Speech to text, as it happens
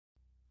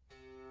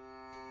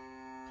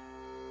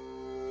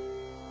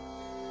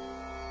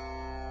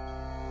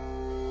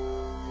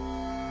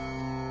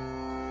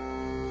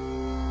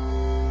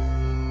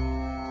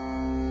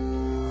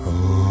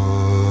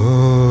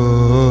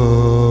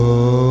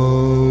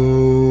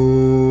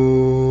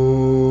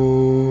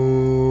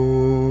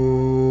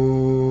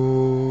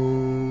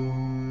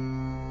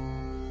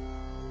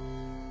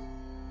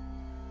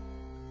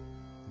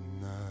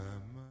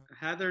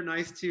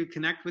to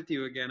connect with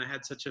you again. I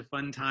had such a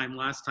fun time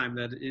last time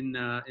that in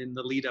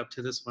the lead up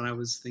to this one, I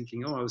was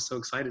thinking, oh, I was so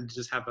excited to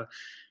just have a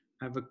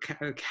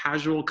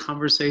casual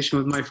conversation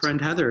with my friend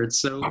Heather. It's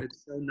so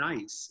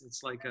nice.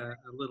 It's like a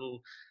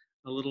little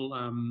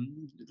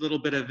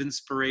bit of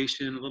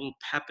inspiration, a little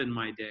pep in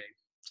my day.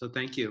 So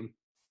thank you.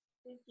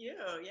 Thank you.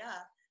 Yeah,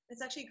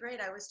 it's actually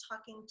great. I was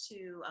talking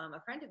to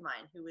a friend of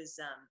mine who was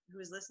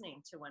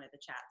listening to one of the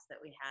chats that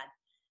we had,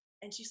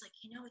 and she's like,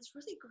 it's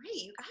really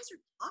great. You guys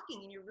are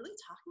talking, and you're really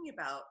talking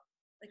about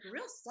like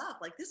real stuff.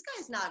 Like this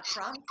guy's not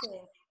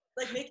promising,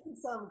 like making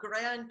some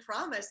grand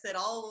promise that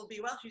all will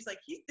be well. She's like,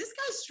 this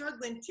guy's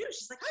struggling too.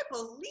 She's like, I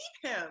believe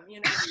him.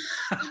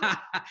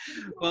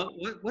 Well,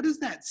 what does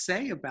that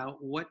say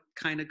about what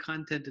kind of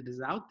content it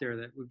is out there,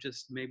 that we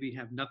just maybe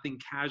have nothing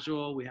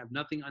casual, we have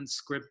nothing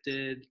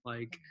unscripted,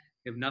 like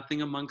we have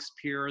nothing amongst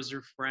peers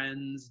or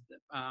friends.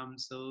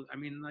 So I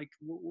mean, like,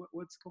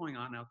 what's going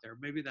on out there?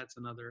 Maybe that's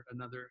another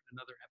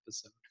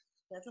episode.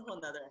 That's a whole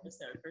nother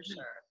episode for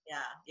sure.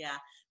 Yeah.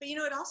 But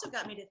it also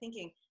got me to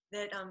thinking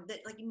that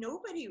like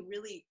nobody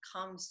really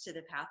comes to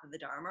the path of the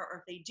Dharma, or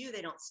if they do,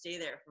 they don't stay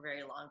there for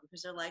very long,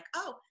 because they're like,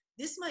 oh,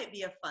 this might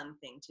be a fun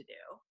thing to do,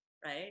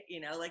 right?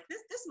 Like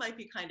this might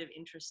be kind of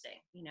interesting.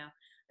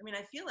 I mean,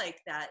 I feel like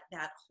that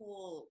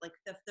whole, like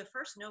the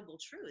first noble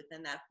truth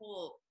and that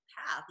whole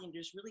path,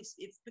 just really,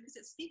 it's because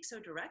it speaks so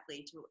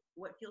directly to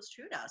what feels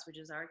true to us, which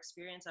is our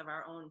experience of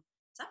our own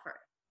suffering.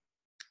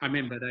 I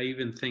mean, but I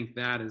even think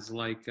that is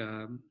like,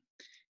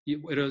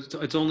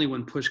 it's only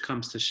when push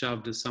comes to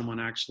shove does someone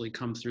actually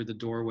come through the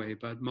doorway,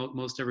 but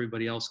most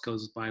everybody else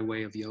goes by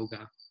way of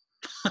yoga.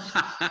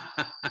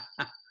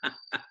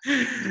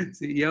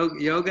 So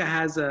yoga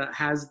has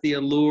the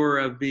allure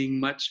of being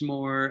much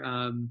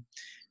more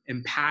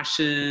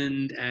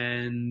impassioned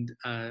and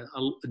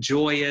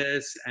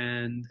joyous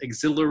and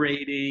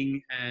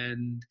exhilarating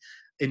and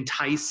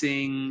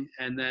enticing,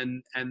 and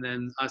then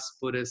us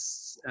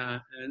Buddhists,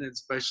 and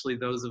especially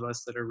those of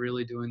us that are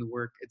really doing the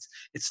work,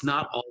 it's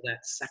not all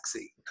that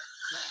sexy.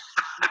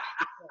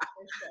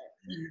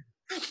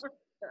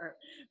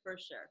 For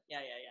sure. Yeah.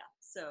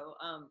 So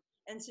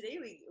and today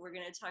we're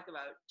going to talk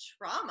about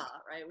trauma,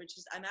 right? Which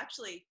is, I'm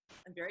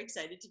very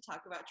excited to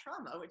talk about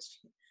trauma, which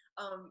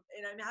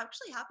and I'm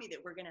actually happy that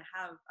we're going to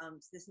have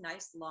this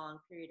nice long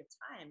period of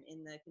time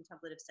in the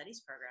Contemplative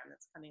Studies program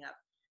that's coming up,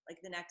 like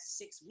the next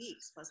 6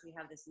 weeks, plus we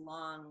have this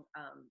long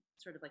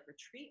sort of like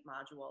retreat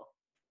module,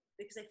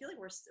 because I feel like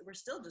we're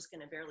still just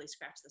going to barely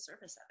scratch the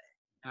surface of it.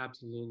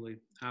 Absolutely.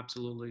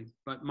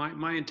 But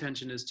my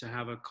intention is to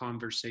have a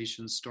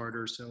conversation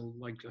starter. So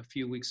like a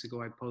few weeks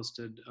ago, I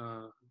posted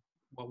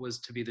what was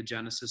to be the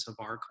genesis of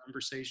our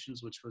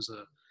conversations, which was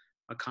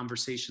a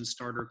conversation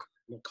starter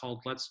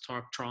called Let's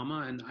Talk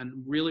Trauma.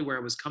 And really where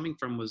I was coming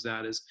from was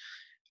that is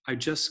I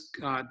just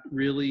got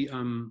really,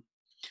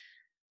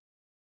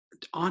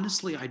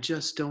 honestly, I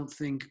just don't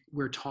think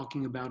we're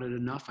talking about it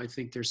enough. I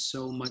think there's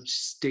so much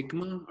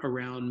stigma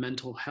around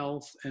mental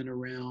health and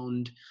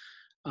around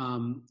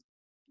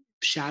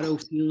shadow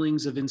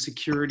feelings of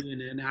insecurity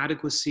and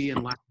inadequacy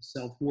and lack of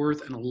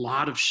self-worth and a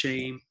lot of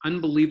shame,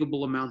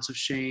 unbelievable amounts of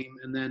shame.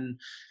 And then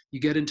you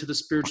get into the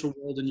spiritual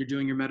world and you're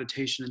doing your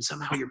meditation, and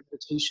somehow your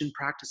meditation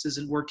practice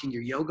isn't working,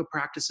 your yoga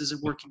practice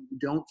isn't working, you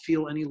don't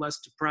feel any less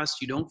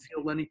depressed, you don't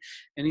feel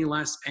any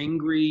less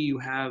angry, you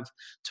have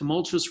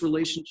tumultuous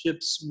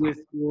relationships with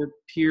your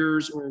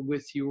peers or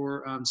with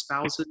your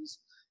spouses.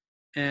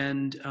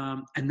 And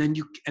then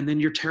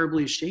you're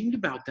terribly ashamed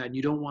about that, and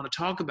you don't want to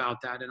talk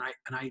about that. And I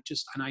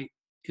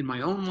in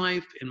my own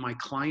life, in my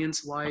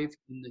clients' life,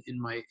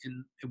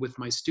 with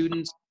my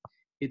students,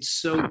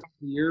 it's so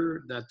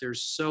clear that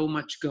there's so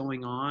much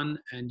going on,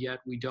 and yet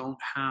we don't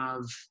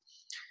have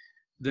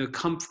the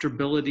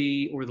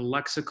comfortability or the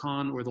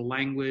lexicon or the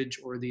language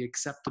or the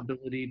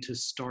acceptability to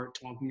start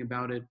talking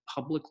about it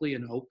publicly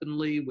and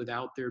openly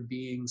without there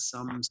being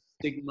some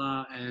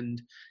stigma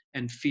and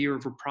fear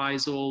of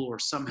reprisal, or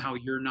somehow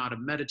you're not a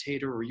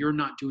meditator or you're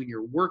not doing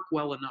your work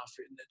well enough.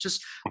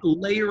 Just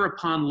layer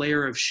upon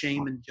layer of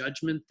shame and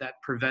judgment that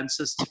prevents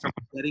us from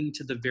getting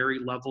to the very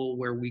level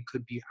where we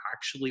could be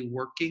actually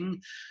working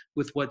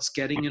with what's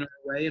getting in our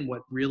way and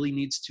what really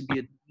needs to be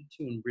attended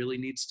to and really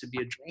needs to be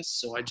addressed.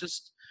 So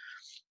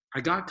I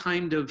got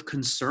kind of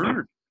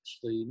concerned,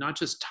 actually, not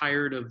just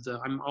tired of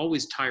I'm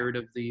always tired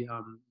of the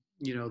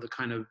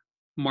kind of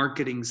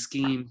marketing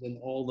schemes and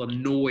all the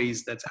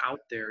noise that's out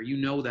there. You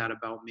know that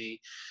about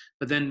me.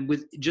 But then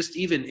with just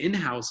even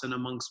in-house and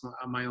amongst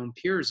my own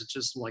peers, it's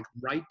just like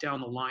right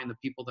down the line, the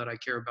people that I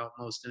care about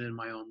most and in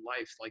my own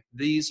life, like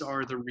these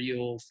are the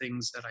real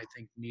things that I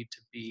think need to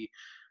be,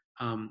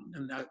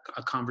 and that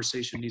a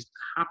conversation needs to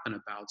happen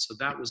about. So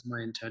that was my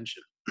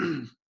intention.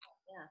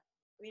 Yeah.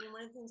 I mean,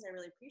 one of the things I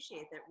really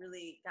appreciate that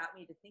really got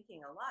me to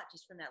thinking a lot,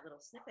 just from that little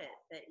snippet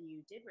that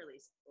you did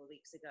release a couple of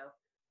weeks ago,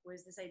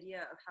 was this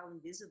idea of how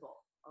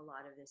invisible a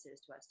lot of this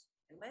is to us to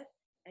begin with.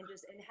 And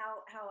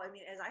how, I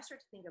mean, as I start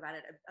to think about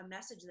it, a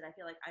message that I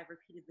feel like I've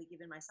repeatedly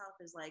given myself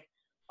is like,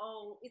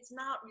 oh, it's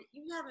not,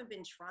 you haven't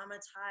been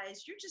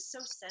traumatized, you're just so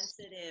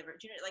sensitive. Or,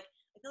 like,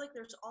 I feel like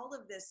there's all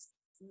of this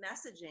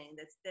messaging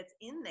that's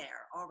in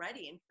there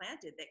already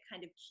implanted that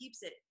kind of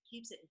keeps it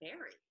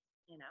buried,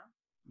 you know?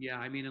 Yeah,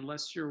 I mean,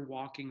 unless you're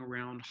walking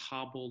around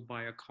hobbled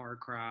by a car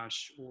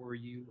crash or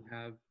you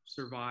have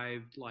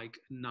survived like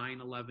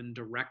 9/11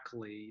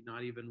 directly,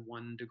 not even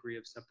 1 degree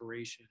of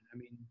separation. I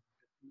mean,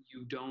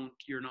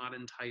 you're not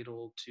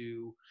entitled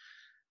to,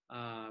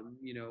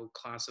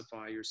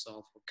 classify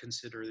yourself or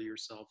consider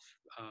yourself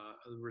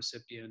a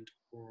recipient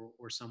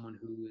or someone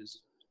who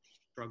is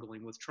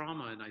struggling with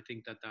trauma. And I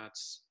think that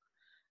that's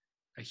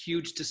a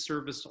huge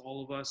disservice to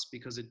all of us,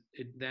 because it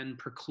then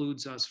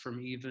precludes us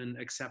from even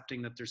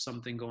accepting that there's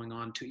something going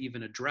on to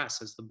even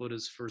address, as the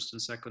Buddha's first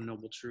and second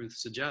noble truth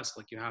suggests.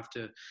 Like you have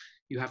to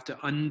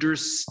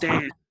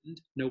understand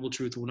noble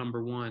truth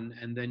number one,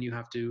 and then you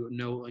have to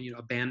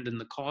abandon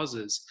the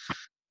causes.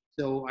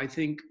 So I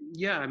think,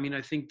 yeah, I mean,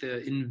 I think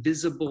the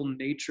invisible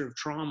nature of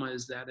trauma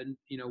is that, and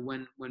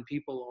when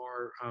people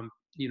are,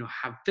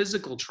 have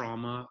physical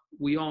trauma,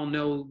 we all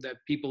know that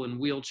people in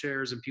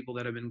wheelchairs and people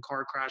that have been in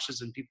car crashes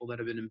and people that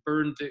have been in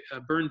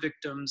burn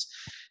victims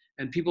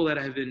and people that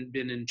have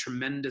been in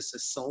tremendous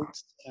assault,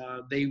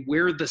 they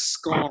wear the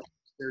scars.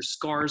 Their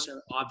scars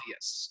are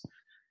obvious.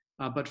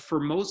 But for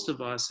most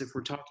of us, if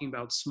we're talking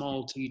about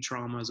small t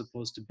trauma as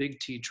opposed to big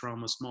T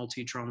trauma, small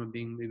t trauma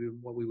being maybe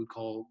what we would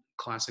call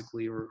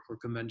classically or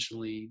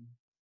conventionally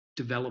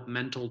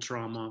developmental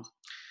trauma,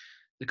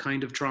 the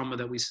kind of trauma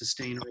that we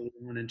sustain early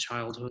on in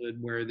childhood,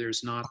 where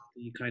there's not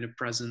the kind of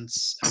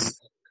presence and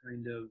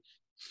kind of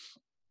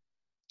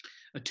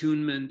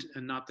attunement,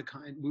 and not the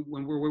kind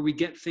where we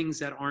get things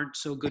that aren't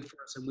so good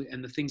for us,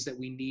 and the things that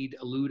we need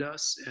elude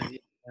us in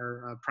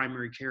our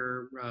primary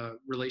care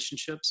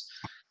relationships.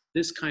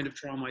 This kind of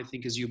trauma, I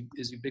think, is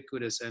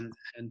ubiquitous and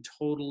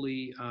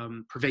totally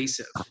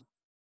pervasive,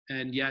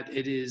 and yet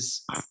it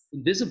is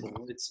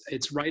invisible.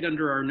 It's right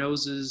under our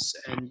noses,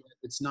 and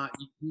it's not.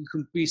 You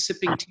can be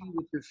sipping tea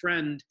with your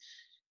friend,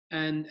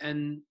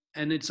 and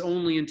it's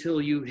only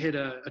until you hit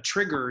a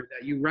trigger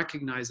that you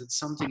recognize that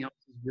something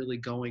else is really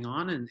going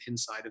on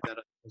inside of that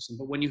other person.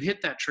 But when you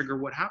hit that trigger,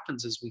 what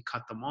happens is we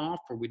cut them off,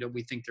 or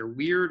we think they're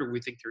weird, or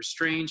we think they're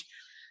strange.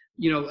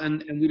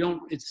 And we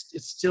don't, it's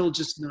still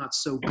just not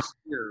so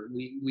clear.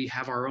 We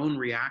have our own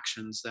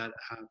reactions that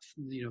have,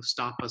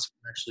 stop us from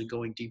actually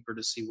going deeper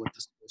to see what the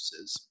source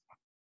is.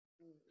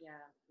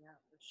 Yeah,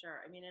 for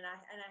sure. I mean, and I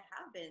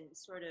have been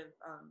sort of,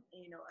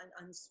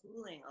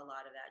 unspooling a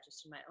lot of that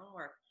just in my own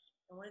work.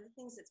 And one of the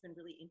things that's been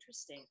really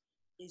interesting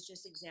is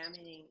just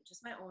examining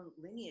just my own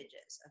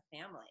lineages of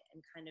family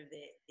and kind of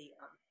the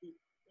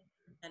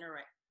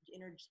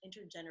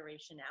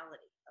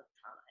intergenerationality of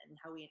trauma and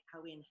how we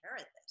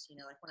inherit this.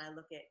 Like when I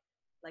look at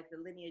like the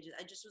lineages,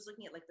 I just was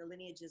looking at like the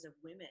lineages of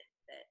women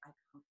that I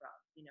come from,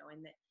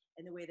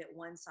 and the way that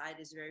one side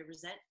is very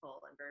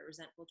resentful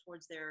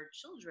towards their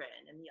children,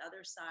 and the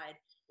other side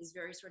is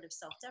very sort of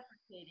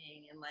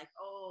self-deprecating and like,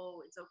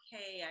 oh, it's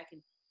okay, I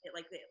can.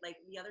 Like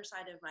the other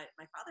side of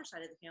my father's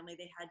side of the family,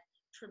 they had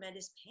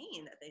tremendous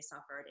pain that they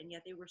suffered, and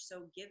yet they were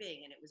so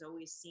giving, and it was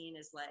always seen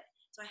as like.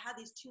 So I had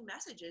these two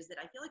messages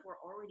that I feel like were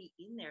already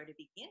in there to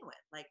begin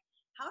with. Like,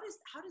 how does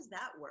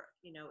that work?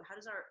 How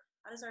does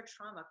our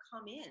trauma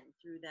come in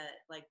through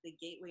that, like the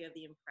gateway of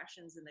the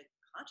impressions and the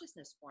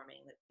consciousness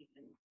forming that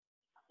even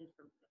happened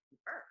from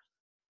birth?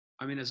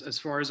 I mean, as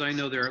far as I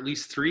know, there are at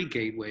least 3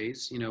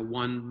 gateways.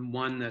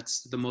 One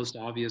that's the most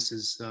obvious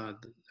is,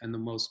 and the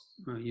most,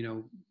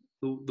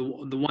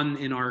 the one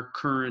in our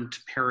current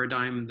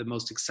paradigm, the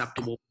most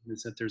acceptable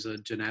is that there's a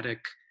genetic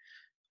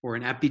or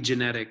an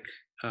epigenetic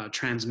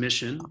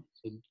transmission.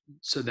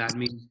 So that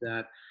means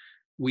that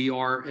we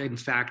are, in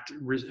fact,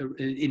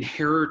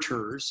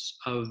 inheritors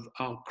of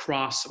a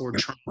cross or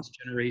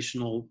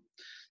transgenerational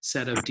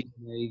set of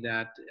DNA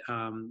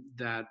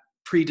that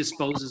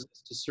predisposes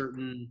us to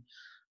certain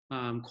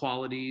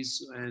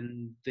qualities,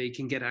 and they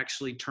can get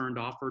actually turned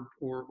off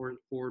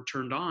or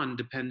turned on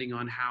depending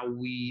on how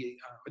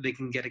they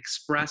can get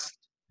expressed,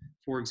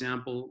 for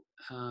example,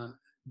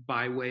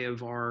 by way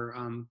of our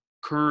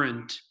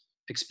current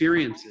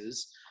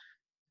experiences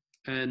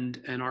and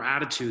our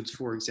attitudes,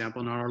 for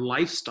example, and our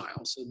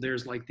lifestyle. So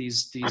there's like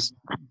these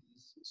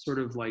sort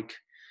of like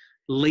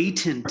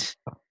latent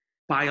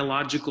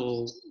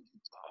biological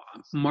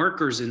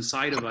markers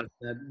inside of us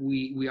that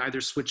we either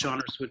switch on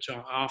or switch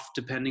off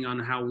depending on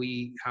how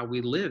we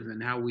live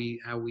and how we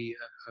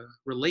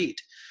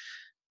relate.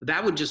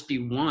 That would just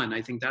be one.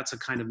 I think that's a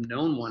kind of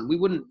known one. We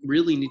wouldn't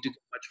really need to go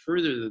much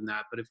further than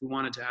that, but if we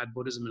wanted to add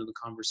Buddhism into the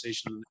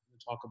conversation, we'll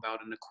talk about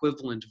an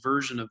equivalent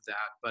version of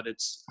that, but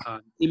it's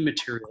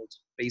immaterial,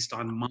 based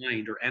on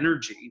mind or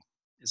energy.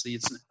 So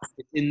it's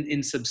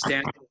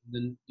insubstantial,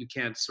 then you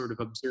can't sort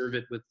of observe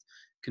it with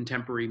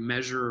contemporary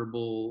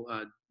measurable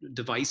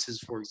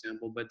devices, for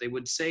example. But they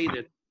would say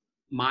that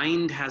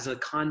mind has a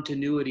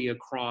continuity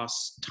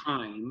across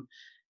time,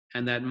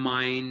 and that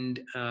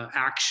mind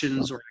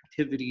actions or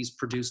activities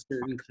produce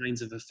certain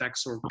kinds of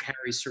effects or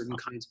carry certain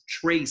kinds of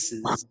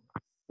traces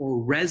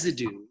or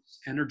residues,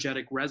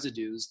 energetic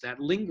residues that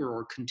linger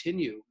or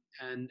continue.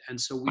 And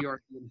so we are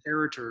the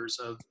inheritors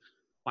of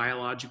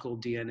biological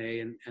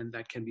DNA, and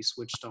that can be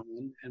switched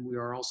on. And we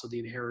are also the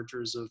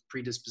inheritors of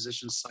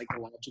predispositions,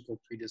 psychological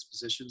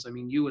predispositions. I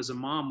mean, you as a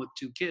mom with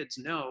 2 kids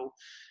know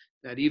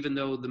that even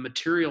though the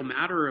material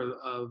matter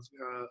of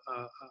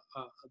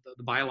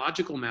the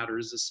biological matter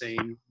is the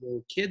same,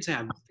 the kids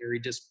have very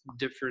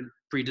different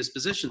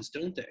predispositions,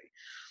 don't they?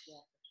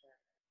 Yeah,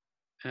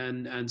 for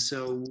And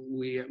so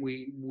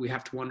we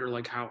have to wonder,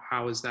 like,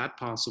 how is that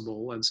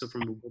possible? And so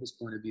from a Buddhist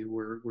point of view,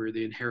 we're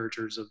the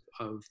inheritors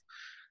of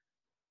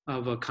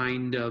a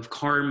kind of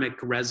karmic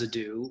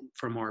residue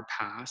from our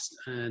past.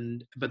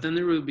 But then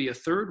there would be a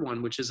third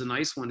one, which is a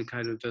nice one, to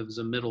kind of as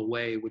a middle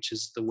way, which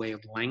is the way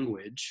of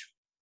language.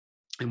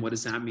 And what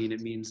does that mean?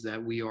 It means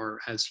that we are,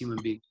 as human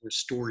beings, we're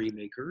story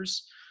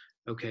makers.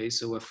 Okay,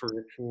 so if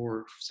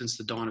since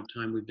the dawn of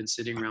time, we've been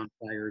sitting around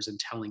fires and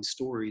telling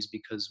stories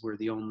because we're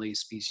the only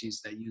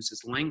species that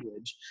uses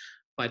language.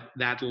 But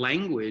that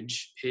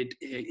language, it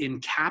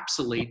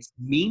encapsulates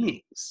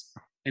meanings,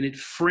 and it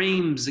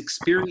frames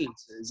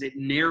experiences, it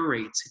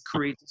narrates, it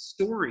creates a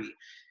story.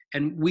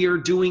 And we are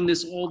doing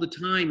this all the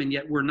time, and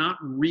yet we're not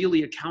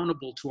really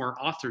accountable to our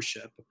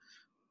authorship.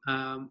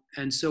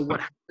 And so what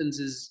happens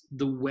is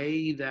the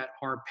way that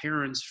our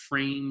parents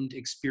framed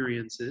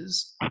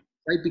experiences,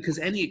 right? Because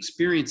any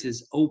experience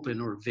is open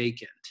or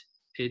vacant.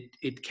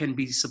 It can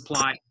be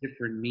supplied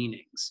different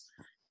meanings.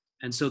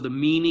 And so the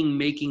meaning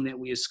making that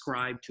we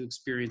ascribe to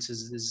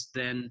experiences is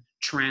then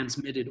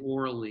transmitted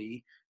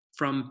orally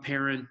from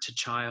parent to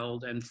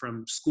child, and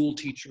from school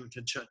teacher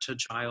to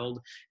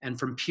child, and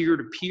from peer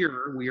to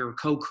peer. We are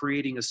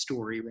co-creating a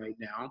story right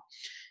now.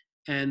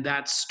 And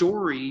that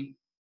story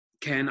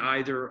can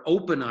either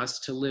open us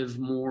to live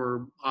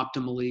more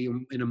optimally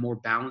in a more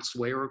balanced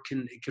way, or it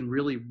can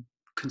really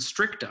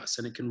constrict us,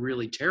 and it can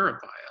really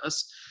terrify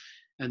us.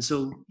 And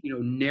so,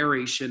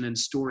 narration and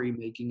story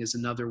making is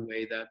another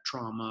way that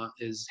trauma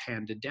is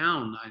handed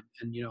down.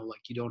 And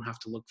like, you don't have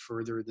to look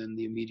further than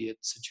the immediate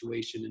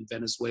situation in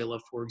Venezuela,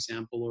 for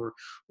example,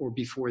 or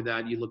before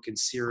that, you look in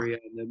Syria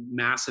and the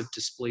massive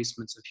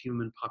displacements of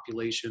human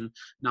population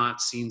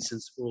not seen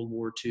since World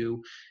War II.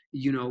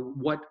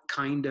 What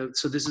kind of,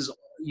 so this is,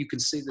 you can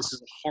say this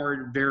is a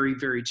hard, very,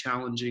 very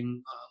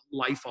challenging,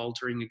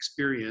 life-altering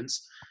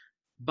experience.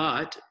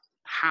 But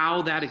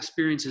how that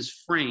experience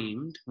is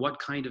framed, what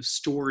kind of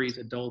stories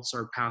adults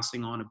are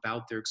passing on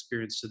about their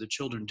experience to the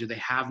children. Do they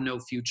have no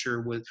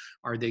future?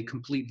 Are they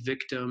complete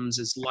victims?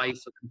 Is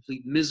life a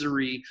complete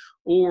misery?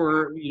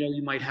 Or,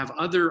 you might have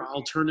other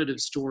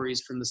alternative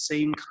stories from the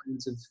same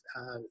kinds of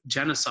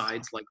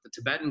genocides, like the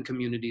Tibetan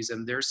communities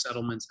and their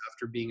settlements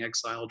after being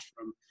exiled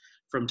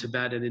from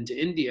Tibet and into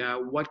India.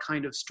 What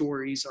kind of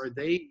stories are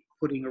they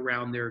putting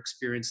around their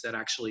experience that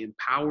actually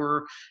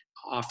empower,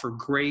 offer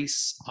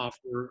grace,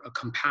 offer a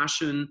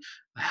compassion,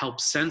 help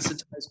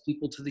sensitize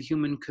people to the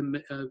human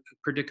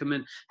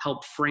predicament,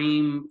 help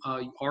frame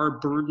our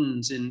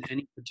burdens in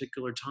any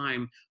particular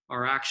time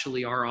are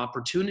actually our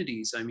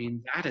opportunities? I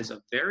mean, that is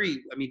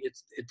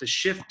the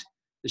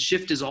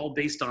shift is all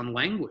based on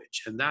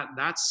language. And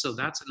that's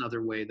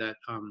another way that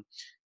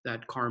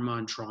that karma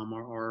and trauma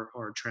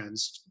are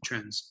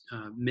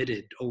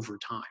transmitted over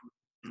time.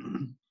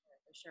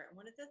 For sure. And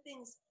one of the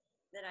things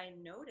that I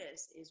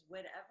notice is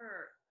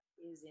whatever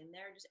is in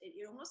there, it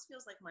almost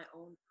feels like my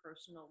own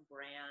personal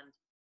brand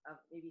of,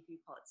 maybe if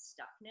you call it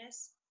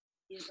stuckness,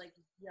 is like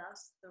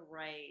just the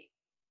right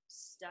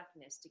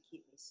stuckness to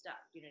keep me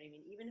stuck. You know what I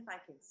mean? Even if I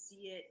can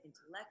see it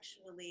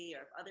intellectually,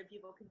 or if other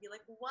people can be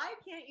like, well, why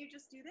can't you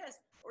just do this?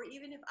 Or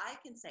even if I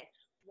can say,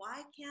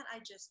 why can't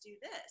I just do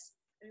this?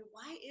 I mean,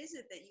 why is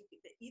it that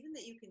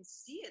you can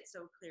see it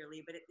so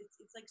clearly, but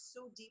it's like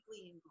so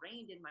deeply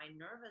ingrained in my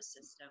nervous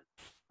system,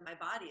 my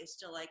body is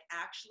still like,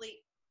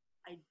 actually,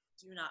 I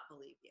do not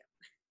believe you.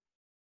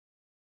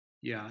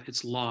 Yeah,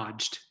 it's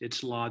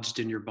lodged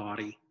in your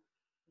body.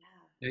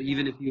 Yeah.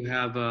 Even if you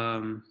have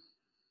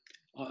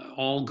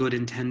all good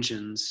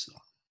intentions,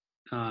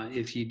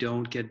 if you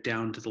don't get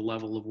down to the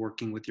level of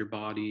working with your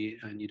body,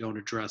 and you don't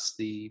address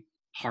the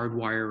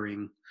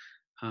hardwiring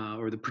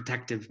or the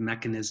protective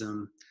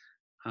mechanism,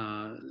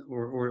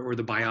 or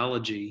the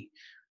biology,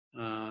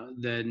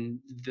 then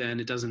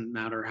it doesn't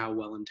matter how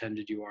well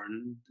intended you are,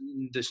 and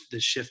the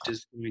shift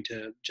is going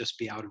to just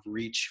be out of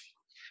reach.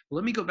 Well,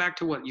 let me go back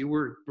to what you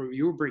were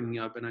bringing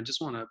up, and I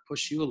just want to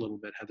push you a little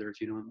bit, Heather,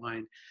 if you don't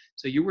mind.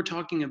 So you were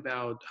talking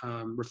about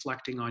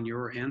reflecting on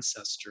your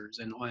ancestors,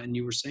 and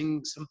you were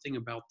saying something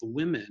about the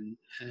women,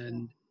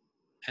 and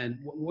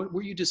what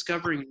were you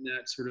discovering in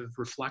that sort of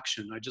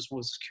reflection? I just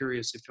was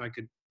curious if I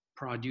could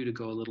prod you to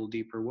go a little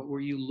deeper. What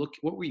were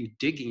you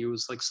digging? It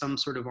was like some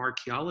sort of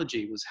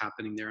archaeology was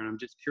happening there, and I'm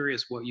just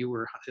curious what you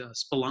were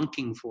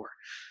spelunking for.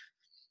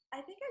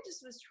 I think I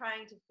just was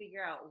trying to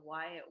figure out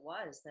why it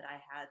was that I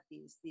had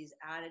these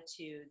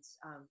attitudes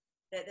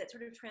that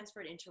sort of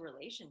transferred into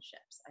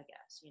relationships, I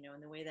guess,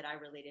 in the way that I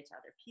related to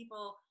other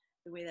people,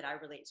 the way that I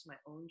relate to my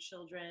own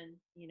children,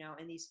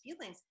 and these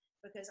feelings,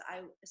 because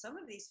some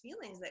of these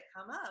feelings that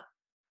come up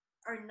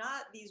are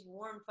not these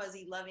warm,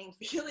 fuzzy, loving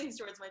feelings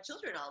towards my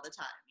children all the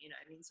time.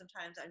 I mean,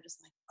 sometimes I'm just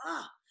like,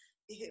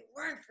 if it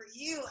weren't for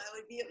you, I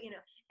would be,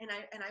 and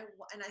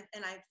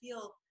I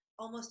feel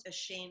almost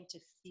ashamed to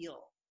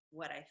feel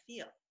what I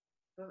feel.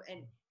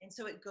 And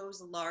so it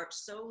goes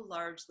so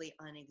largely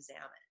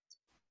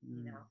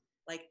unexamined,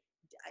 like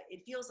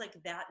it feels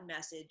like that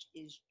message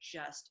is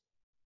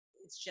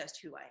it's just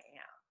who I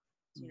am.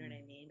 Do you know what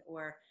I mean?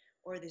 Or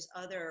this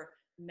other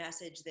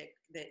message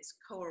that's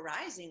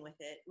co-arising with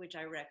it, which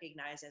I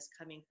recognize as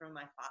coming from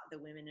the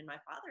women in my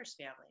father's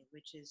family,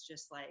 which is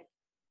just like,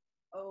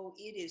 oh,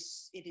 it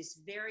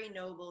is very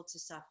noble to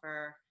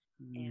suffer,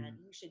 and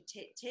you should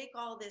take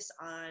all this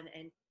on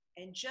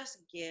and just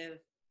give,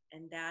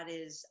 and that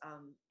is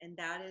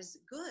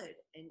good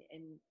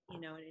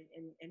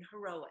and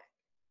heroic,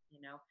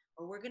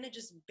 or we're gonna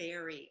just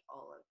bury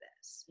all of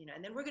this,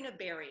 and then we're gonna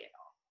bury it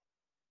all.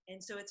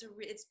 And so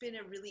it's been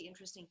a really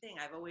interesting thing.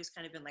 I've always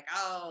kind of been like,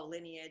 oh,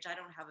 lineage. I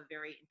don't have a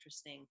very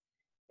interesting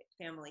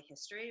family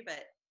history,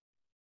 but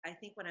I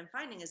think what I'm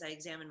finding as I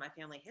examine my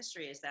family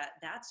history is that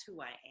that's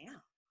who I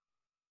am.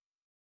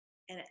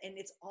 And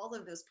it's all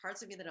of those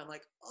parts of me that I'm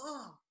like,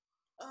 oh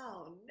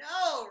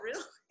no,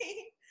 really?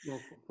 Well,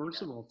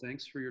 first of all,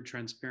 thanks for your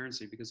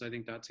transparency, because I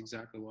think that's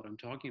exactly what I'm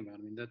talking about.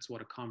 I mean, that's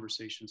what a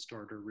conversation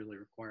starter really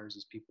requires,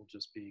 is people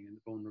just being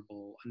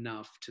vulnerable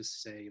enough to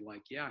say,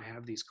 like, yeah, I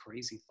have these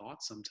crazy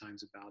thoughts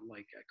sometimes about,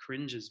 like,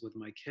 cringes with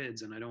my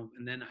kids, and I don't,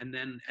 and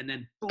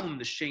then boom,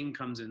 the shame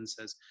comes in and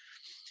says,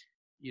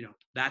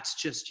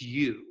 that's just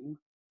you.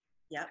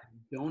 Yep.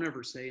 Don't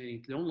ever say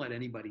anything. Don't let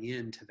anybody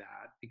into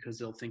that, because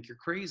they'll think you're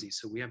crazy.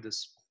 So we have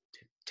this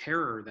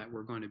terror that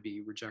we're going to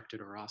be rejected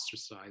or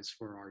ostracized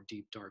for our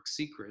deep, dark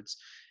secrets.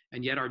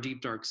 And yet our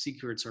deep, dark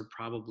secrets are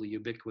probably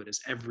ubiquitous.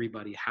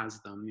 Everybody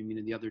has them. I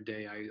mean, the other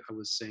day I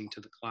was saying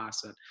to the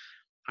class that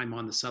I'm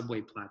on the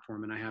subway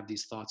platform and I have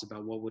these thoughts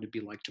about what would it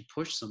be like to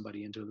push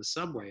somebody into the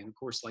subway. And of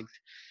course, like,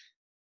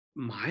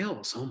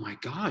 Miles, oh my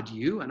God,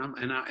 you,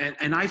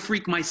 and I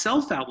freak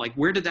myself out. Like,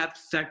 where did that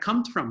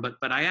come from?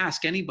 But I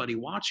ask anybody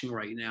watching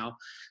right now,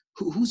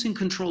 who's in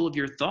control of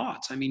your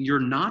thoughts? I mean, you're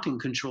not in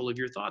control of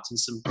your thoughts, and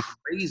some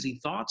crazy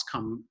thoughts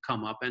come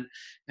up.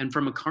 And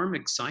from a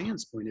karmic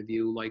science point of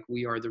view, like,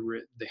 we are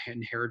the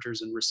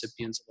inheritors and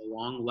recipients of a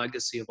long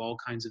legacy of all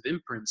kinds of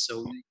imprints.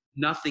 So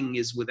nothing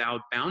is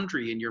without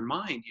boundary in your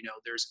mind.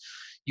 There's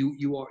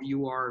you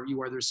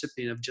are the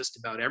recipient of just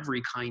about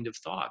every kind of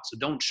thought. So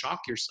don't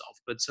shock yourself.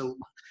 But so,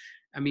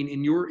 I mean,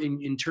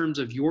 in terms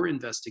of your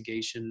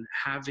investigation,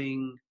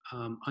 having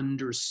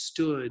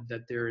understood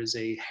that there is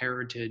a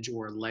heritage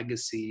or a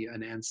legacy,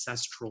 an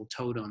ancestral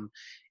totem,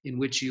 in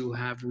which you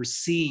have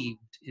received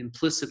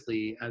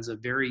implicitly as a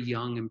very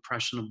young,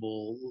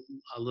 impressionable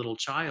little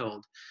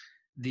child,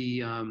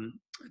 the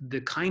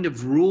kind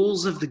of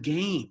rules of the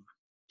game,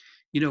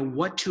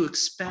 what to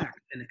expect,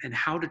 and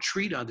how to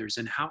treat others,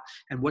 and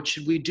what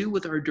should we do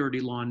with our dirty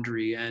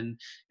laundry, and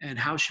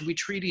how should we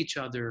treat each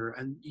other.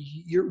 And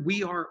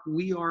we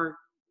are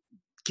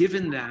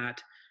given that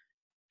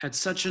at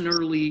such an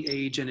early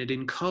age, and it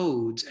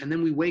encodes, and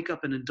then we wake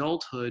up in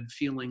adulthood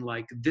feeling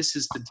like this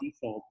is the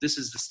default, this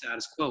is the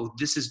status quo,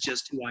 this is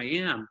just who I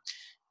am.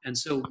 And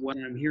so what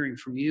I'm hearing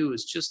from you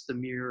is just the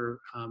mere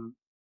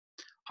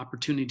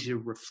opportunity to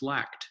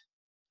reflect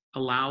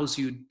allows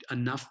you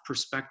enough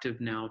perspective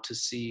now to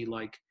see,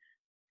 like,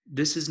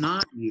 this is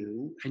not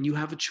you, and you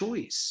have a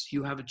choice.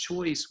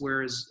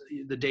 Whereas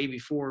the day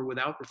before,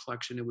 without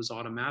reflection, it was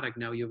automatic.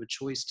 Now you have a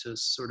choice to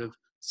sort of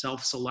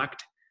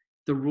self-select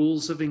the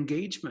rules of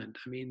engagement.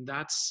 I mean,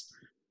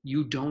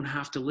 you don't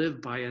have to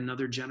live by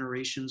another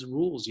generation's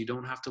rules. You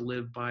don't have to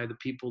live by the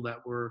people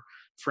that were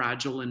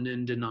fragile and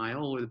in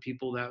denial, or the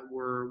people that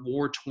were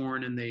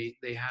war-torn and they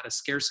had a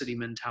scarcity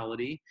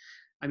mentality.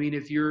 I mean,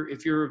 if you're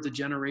of the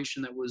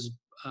generation that was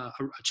a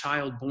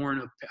child born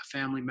of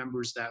family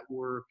members that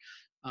were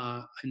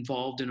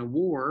involved in a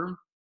war,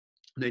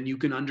 then you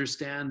can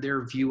understand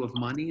their view of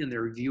money and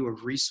their view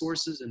of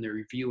resources and their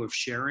view of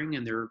sharing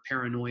and their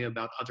paranoia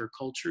about other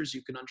cultures.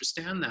 You can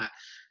understand that.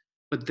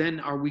 But then,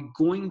 are we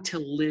going to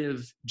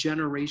live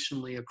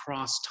generationally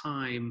across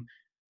time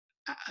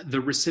the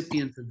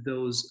recipients of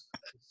those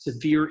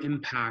severe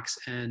impacts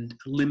and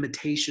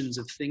limitations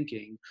of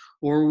thinking?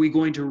 Or are we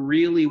going to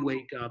really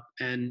wake up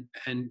and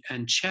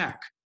check,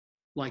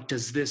 like,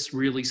 does this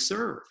really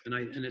serve?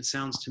 And it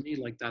sounds to me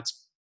like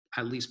that's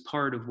at least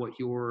part of what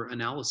your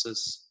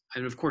analysis.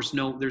 And of course,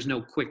 there's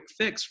no quick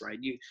fix, right?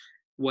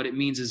 What it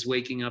means is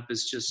waking up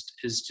is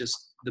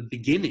just the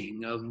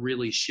beginning of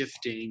really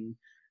shifting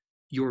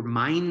your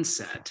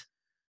mindset.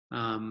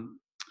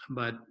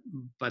 But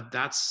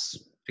that's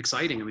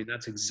exciting. I mean,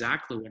 that's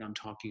exactly what I'm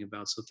talking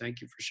about. So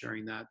thank you for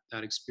sharing that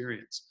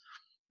experience.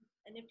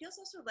 And it feels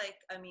also like,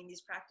 I mean,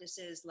 these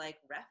practices like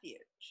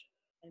refuge,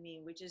 I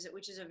mean, which is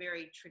a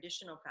very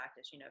traditional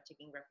practice,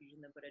 taking refuge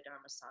in the Buddha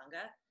Dharma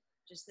Sangha,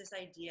 just this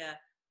idea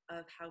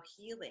of how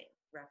healing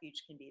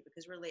refuge can be,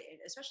 because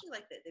especially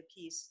like the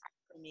piece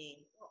for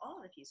me, well, all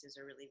of the pieces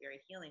are really very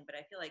healing, but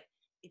I feel like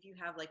if you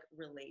have like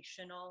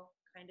relational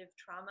kind of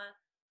trauma,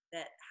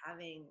 that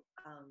having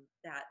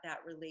that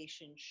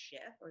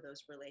relationship or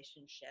those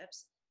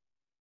relationships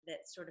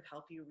that sort of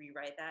help you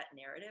rewrite that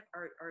narrative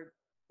are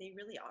they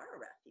really are a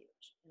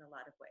refuge in a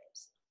lot of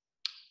ways.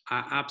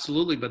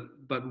 Absolutely,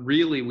 but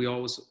really, we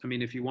always. I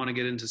mean, if you want to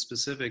get into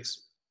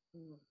specifics,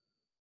 Mm.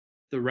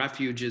 the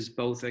refuge is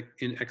both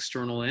in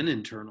external and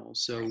internal.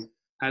 So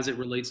as it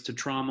relates to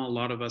trauma, a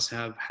lot of us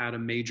have had a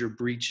major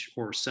breach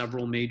or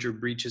several major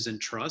breaches in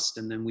trust,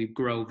 and then we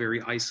grow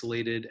very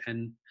isolated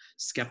and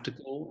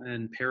skeptical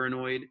and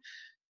paranoid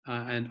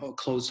and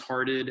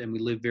closed-hearted, and we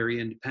live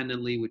very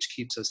independently, which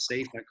keeps us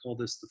safe. I call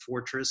this the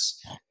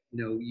fortress.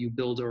 You know, you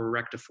build or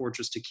erect a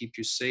fortress to keep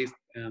you safe,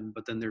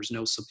 but then there's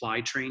no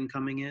supply train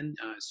coming in,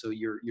 so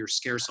you're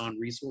scarce on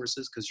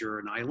resources because you're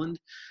an island.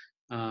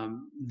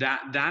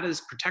 That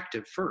is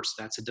protective first.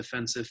 That's a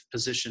defensive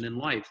position in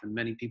life, and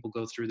many people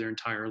go through their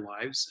entire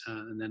lives.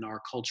 And then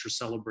our culture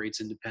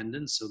celebrates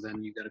independence, so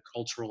then you get a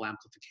cultural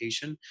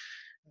amplification.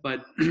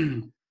 But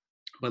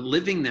but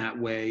living that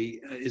way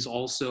is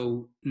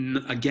also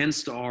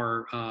against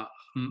our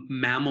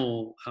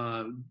mammal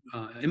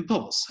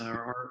impulse.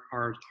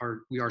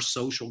 We are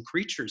social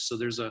creatures, so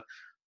there's a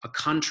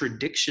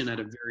contradiction at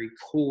a very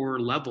core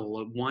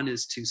level. One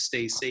is to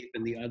stay safe,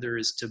 and the other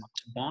is to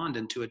bond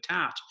and to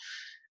attach.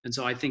 And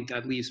so I think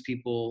that leaves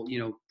people,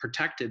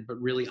 protected but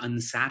really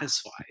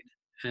unsatisfied.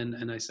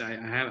 And I say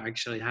I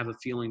have a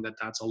feeling that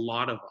that's a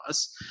lot of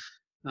us.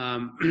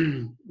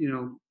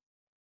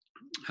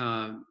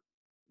 Uh,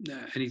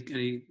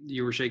 any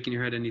you were shaking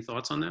your head. Any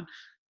thoughts on that?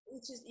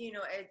 It's just,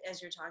 as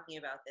you're talking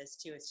about this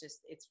too, it's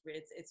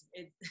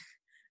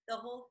the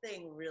whole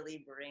thing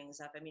really brings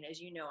up. I mean, as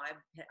you know,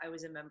 I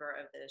was a member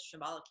of the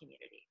Shambhala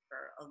community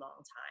for a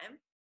long time,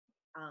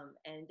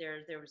 and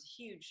there was a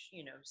huge,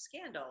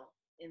 scandal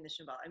in the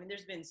Shambhala. I mean,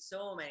 there's been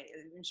so many.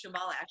 And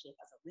Shambhala actually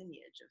has a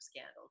lineage of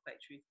scandal, quite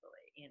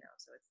truthfully,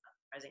 so it's not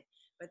surprising.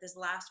 But this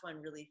last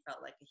one really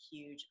felt like a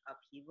huge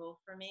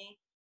upheaval for me,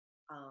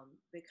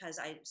 because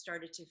I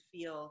started to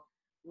feel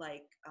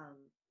like,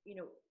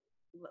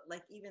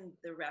 like even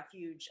the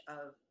refuge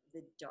of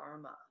the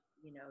Dharma,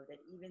 that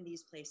even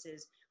these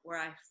places where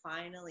I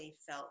finally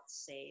felt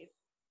safe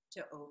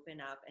to open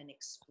up and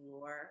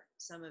explore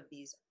some of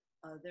these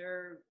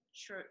other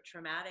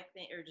traumatic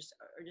things, or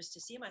just to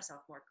see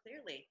myself more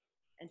clearly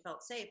and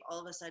felt safe, all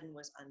of a sudden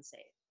was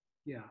unsafe.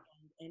 Yeah.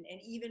 And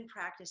even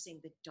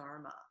practicing the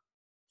Dharma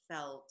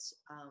felt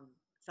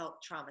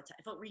traumatized.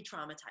 It felt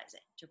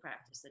re-traumatizing to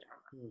practice the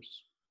Dharma. Of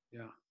course.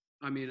 Yeah.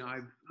 I mean,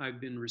 I've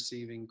been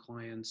receiving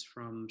clients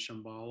from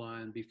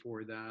Shambhala, and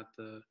before that,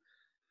 the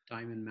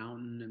Diamond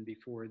Mountain, and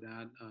before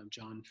that,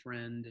 John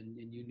Friend, and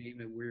you name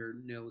it. We're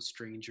no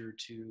stranger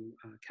to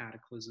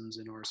cataclysms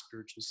in our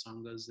spiritual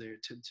sanghas.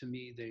 To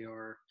me, they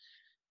are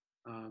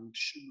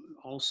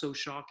also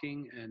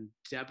shocking and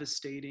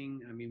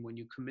devastating. I mean, when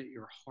you commit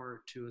your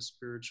heart to a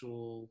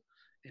spiritual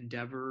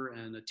endeavor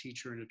and a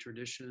teacher and a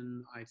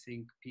tradition, I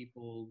think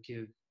people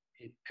give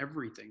it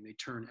everything. They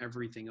turn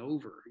everything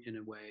over in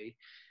a way.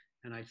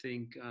 And I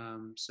think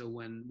so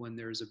when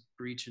there's a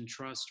breach in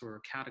trust or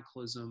a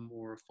cataclysm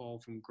or a fall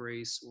from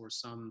grace or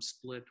some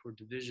split or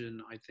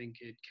division, I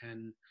think it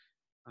can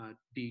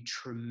be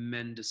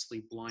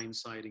tremendously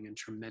blindsiding and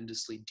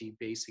tremendously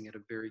debasing at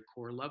a very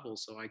core level.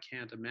 So I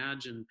can't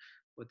imagine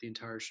what the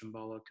entire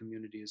Shambhala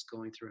community is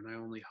going through. And I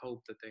only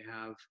hope that they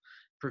have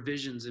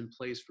provisions in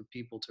place for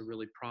people to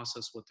really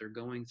process what they're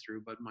going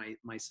through. But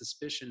my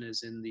suspicion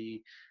is in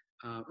the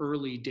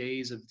early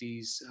days of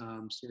these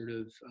sort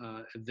of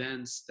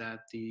events that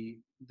the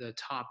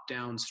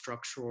top-down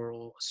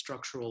structural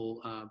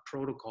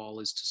protocol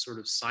is to sort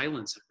of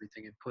silence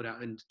everything and put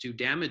out and do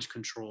damage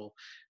control,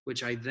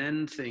 which I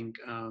then think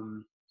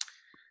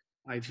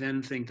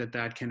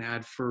that can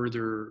add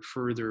further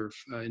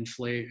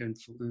inflame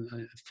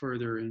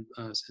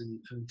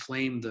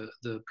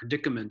the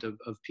predicament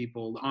of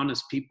people,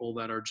 honest people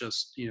that are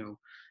just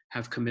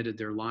have committed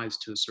their lives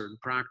to a certain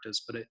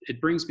practice. But it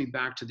brings me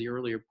back to the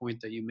earlier point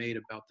that you made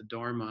about the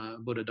Dharma,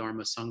 Buddha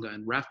Dharma Sangha,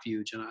 and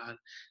refuge. And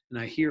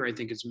I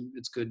think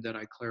it's good that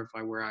I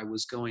clarify where I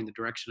was going. The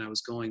direction I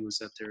was going was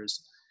that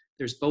there's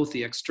both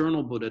the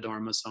external Buddha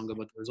Dharma Sangha,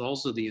 but there's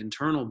also the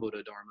internal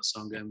Buddha Dharma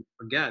Sangha. And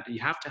forget, you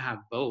have to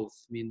have both.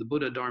 I mean, the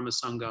Buddha Dharma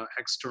Sangha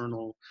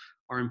external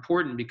are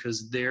important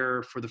because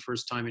there, for the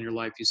first time in your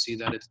life, you see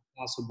that it's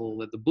possible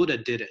that the Buddha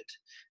did it.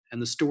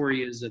 And the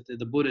story is that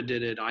the Buddha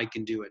did it, I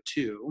can do it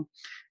too.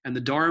 And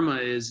the Dharma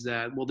is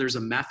that, well, there's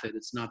a method.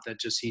 It's not that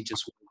he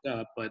just woke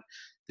up, but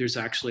there's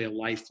actually a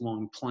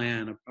lifelong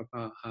plan,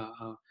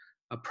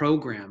 a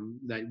program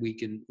that we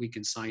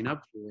can sign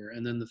up for.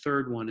 And then the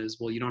third one is,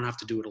 well, you don't have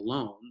to do it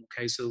alone.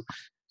 Okay, so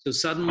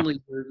suddenly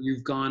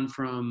you've gone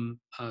from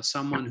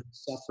someone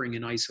who's suffering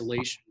in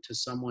isolation to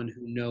someone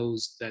who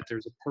knows that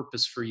there's a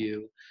purpose for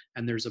you,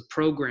 and there's a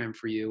program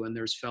for you, and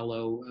there's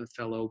fellow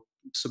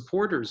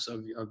supporters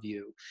of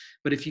you.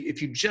 But if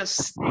you just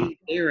stay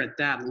there at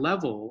that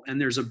level, and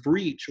there's a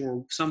breach,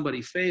 or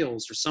somebody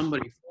fails, or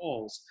somebody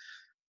falls,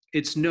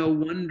 it's no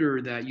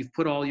wonder that you've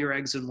put all your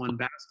eggs in one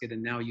basket,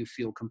 and now you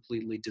feel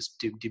completely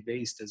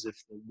debased, as if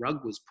the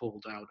rug was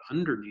pulled out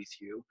underneath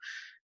you.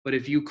 But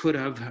if you could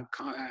have,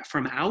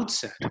 from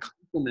outset,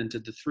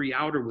 complemented the three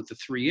outer with the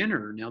three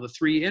inner. Now the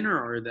three inner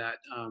are that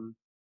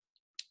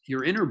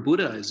your inner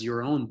Buddha is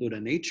your own Buddha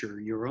nature,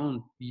 your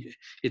own. It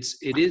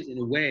is in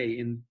a way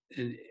in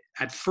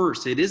at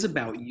first it is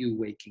about you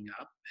waking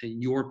up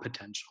and your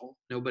potential,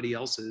 nobody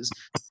else's.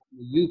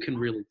 You can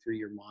really free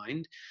your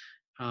mind.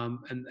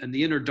 And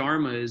the inner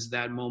Dharma is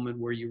that moment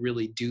where you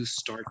really do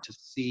start to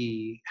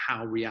see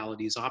how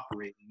reality is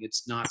operating.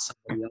 It's not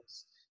somebody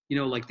else.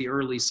 Like the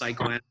early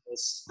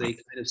psychoanalysts, they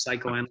kind of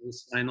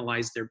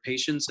psychoanalyzed their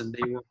patients, and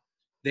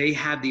they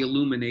had the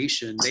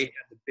illumination, they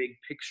had the big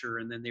picture,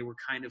 and then they were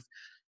kind of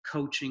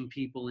coaching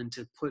people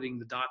into putting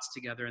the dots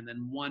together. And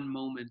then one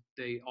moment,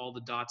 all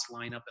the dots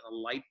line up, and a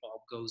light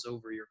bulb goes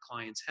over your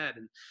client's head.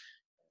 And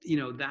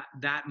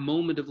that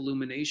moment of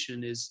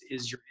illumination is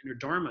your inner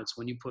Dharma. It's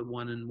when you put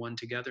one and one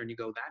together and you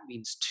go, that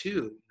means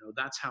two.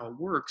 That's how it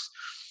works.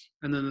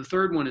 And then the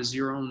third one is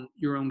your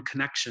own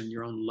connection,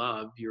 your own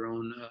love, your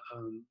own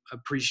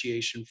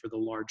appreciation for the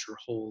larger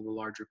whole, the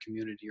larger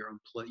community,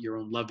 your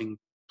own loving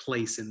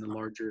place in the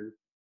larger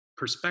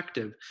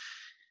perspective.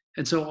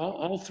 And so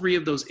all three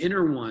of those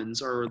inner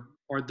ones are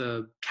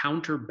the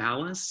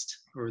counterballast,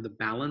 or the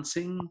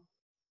balancing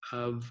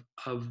of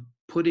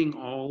putting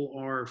all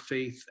our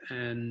faith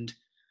and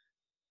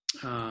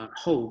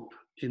hope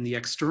in the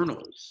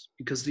externals,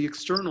 because the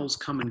externals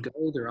come and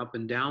go, they're up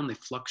and down, they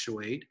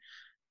fluctuate.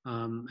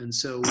 And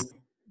so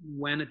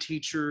when a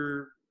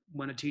teacher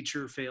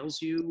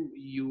fails you,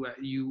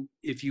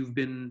 if you've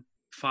been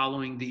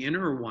following the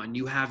inner one,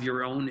 you have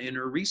your own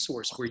inner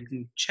resource where you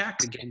can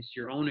check against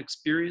your own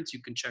experience, you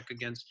can check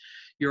against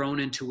your own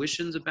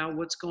intuitions about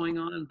what's going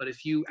on. But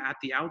if you at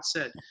the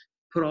outset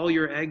put all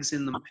your eggs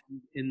in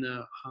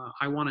the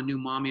I want a new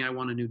mommy, I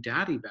want a new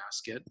daddy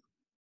basket,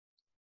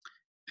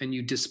 and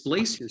you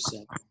displace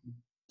yourself,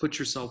 put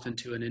yourself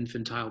into an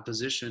infantile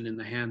position in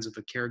the hands of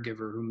a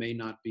caregiver who may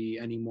not be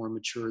any more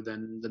mature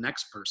than the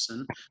next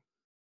person,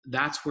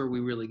 that's where we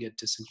really get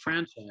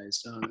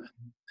disenfranchised.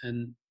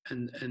 And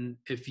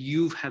if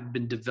you have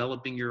been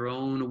developing your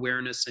own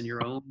awareness and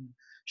your own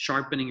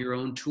sharpening your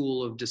own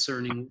tool of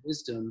discerning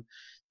wisdom,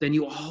 then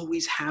you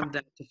always have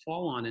that to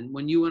fall on. And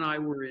when you and I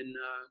were in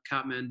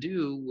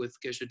Kathmandu with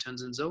Geshe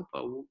Tenzin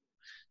Zopa,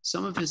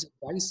 some of his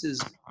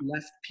advices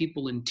left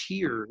people in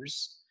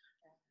tears,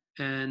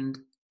 and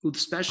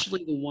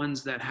especially the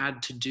ones that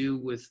had to do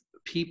with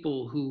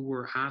people who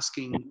were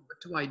asking,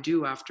 what do I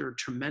do after a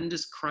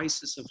tremendous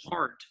crisis of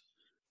heart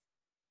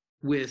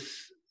with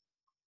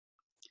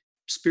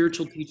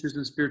spiritual teachers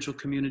and spiritual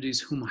communities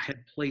whom I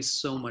had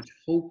placed so much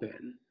hope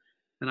in?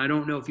 And I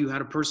don't know if you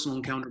had a personal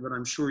encounter, but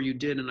I'm sure you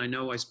did. And I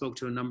know I spoke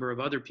to a number of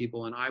other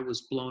people, and I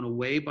was blown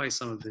away by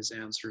some of his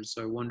answers.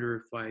 So I wonder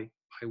if by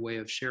way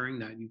of sharing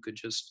that, you could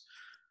just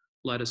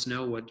let us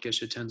know what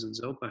Geshe Tenzin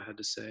Zopa had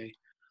to say.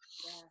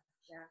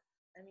 Yeah.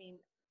 I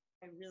mean,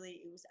 I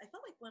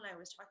felt like when I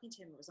was talking to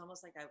him, it was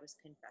almost like I was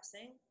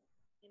confessing,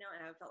 and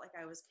I felt like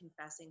I was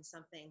confessing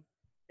something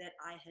that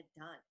I had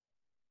done,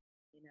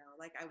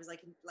 like I was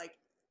like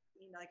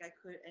I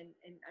could, and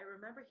I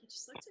remember he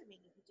just looked at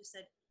me and he just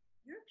said,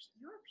 you're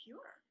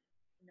pure,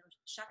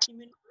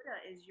 Shakyamuni Buddha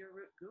is your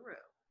root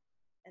guru.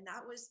 And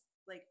that was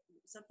like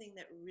something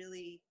that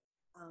really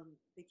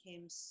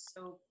became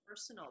so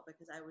personal,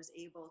 because I was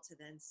able to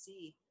then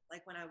see,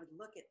 like when I would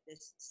look at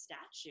this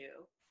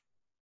statue,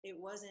 it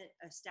wasn't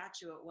a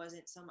statue, it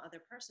wasn't some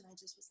other person. I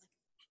just was like,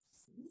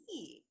 that's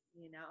me,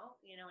 and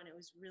it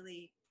was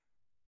really,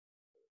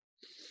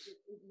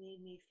 it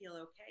made me feel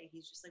okay.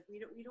 He's just like, we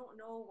don't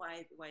know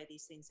why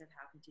these things have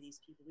happened to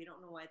these people. We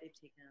don't know why they've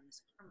taken on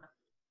this karma.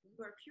 You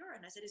are pure.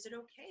 And I said, is it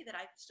okay that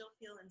I still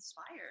feel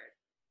inspired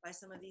by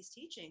some of these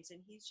teachings? And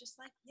he's just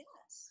like,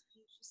 yes.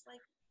 He's just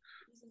like,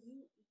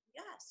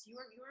 yes, you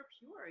are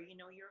pure.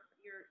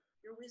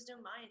 Your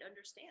wisdom mind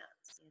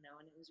understands. And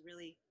it was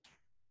really,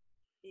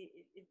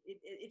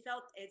 it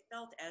felt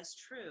as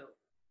true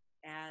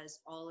as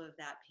all of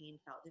that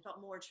pain felt. It felt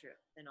more true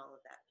than all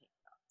of that pain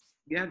felt.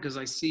 Yeah, because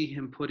I see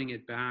him putting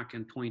it back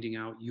and pointing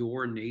out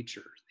your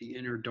nature, the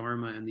inner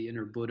Dharma and the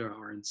inner Buddha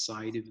are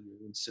inside of you.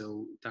 And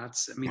so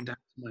that's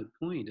my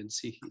point. And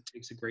see, it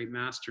takes a great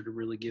master to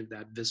really give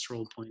that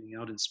visceral pointing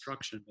out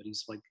instruction. But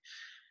he's like,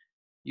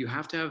 you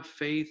have to have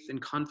faith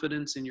and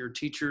confidence in your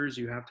teachers.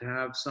 You have to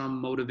have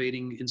some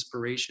motivating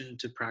inspiration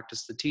to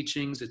practice the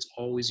teachings. It's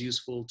always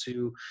useful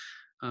to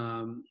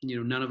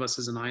none of us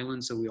is an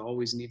island, so we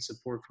always need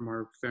support from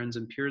our friends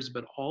and peers,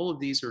 but all of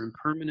these are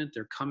impermanent.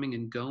 They're coming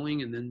and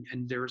going.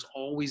 And there's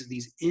always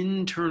these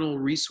internal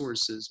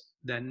resources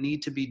that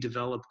need to be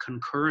developed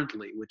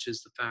concurrently, which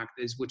is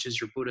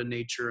your Buddha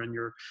nature and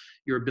your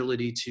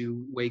ability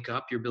to wake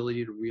up, your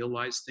ability to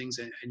realize things,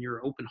 and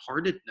your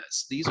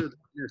open-heartedness. These are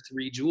the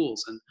three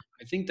jewels. And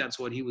I think that's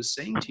what he was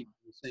saying to you.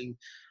 He was saying,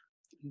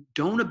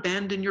 don't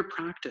abandon your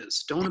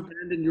practice. Don't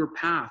abandon your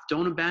path.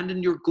 Don't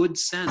abandon your good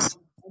sense.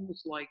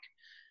 Almost like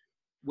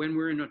when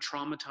we're in a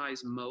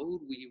traumatized mode,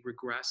 we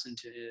regress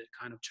into a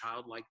kind of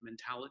childlike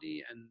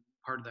mentality. And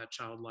part of that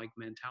childlike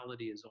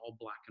mentality is all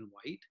black and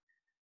white.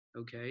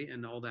 Okay,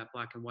 and all that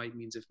black and white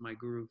means if my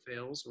guru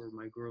fails, or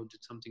my guru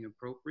did something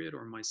appropriate,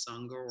 or my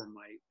sangha or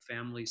my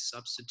family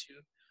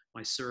substitute,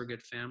 my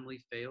surrogate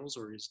family fails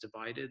or is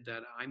divided,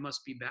 that I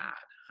must be bad.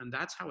 And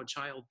that's how a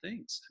child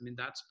thinks. I mean,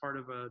 that's part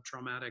of a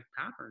traumatic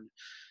pattern.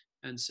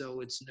 And so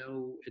it's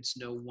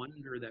no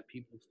wonder that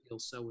people feel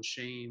so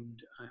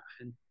ashamed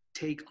and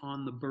take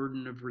on the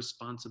burden of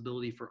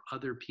responsibility for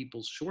other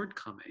people's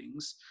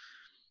shortcomings,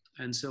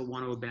 and so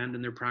want to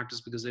abandon their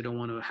practice because they don't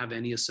want to have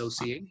any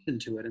association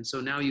to it. And so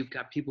now you've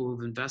got people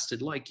who've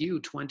invested, like you,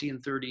 20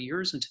 and 30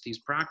 years into these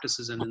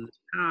practices and in this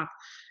path,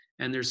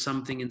 and there's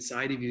something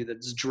inside of you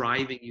that's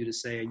driving you to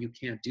say you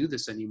can't do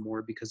this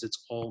anymore because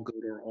it's all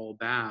good or all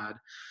bad.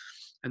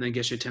 And then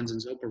Geshe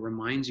Tenzin Zopa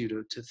reminds you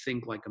to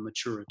think like a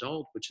mature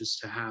adult, which is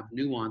to have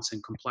nuance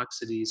and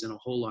complexities and a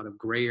whole lot of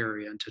gray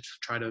area, and to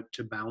try to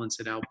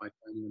balance it out by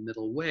finding a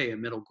middle way, a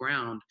middle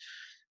ground,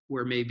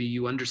 where maybe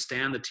you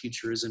understand the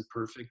teacher isn't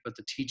perfect, but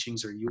the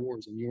teachings are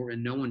yours, and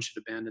no one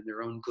should abandon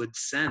their own good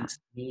sense.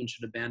 No one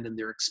should abandon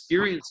their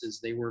experiences.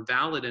 They were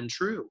valid and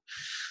true.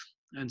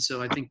 And so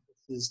I think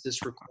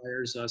this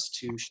requires us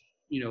to,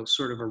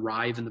 sort of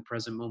arrive in the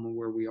present moment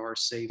where we are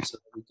safe, so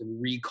that we can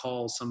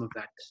recall some of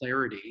that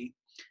clarity.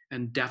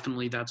 And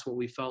definitely that's what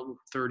we felt with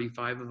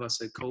 35 of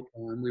us at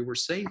Kopan. We were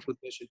safe with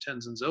Geshe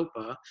Tenzin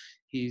Zopa.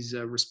 He's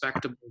a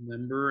respectable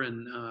member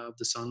and of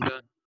the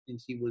Sangha.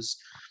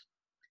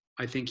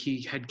 I think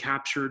he had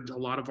captured a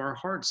lot of our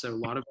hearts. There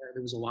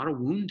was a lot of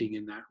wounding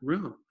in that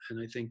room, and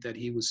I think that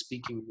he was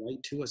speaking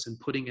right to us and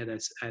putting it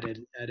at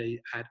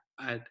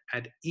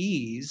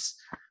ease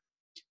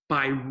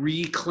by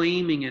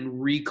reclaiming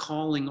and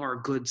recalling our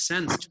good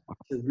sense to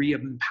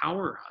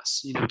re-empower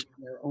us, to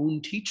our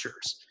own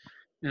teachers.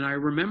 And I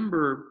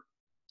remember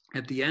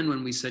at the end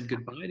when we said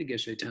goodbye to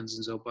Geshe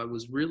Tenzin Zopa, it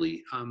was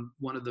really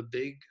one of the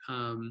big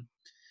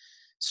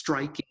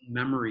striking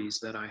memories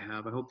that I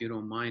have. I hope you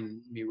don't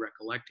mind me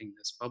recollecting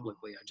this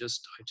publicly. I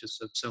just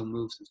am so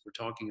moved since we're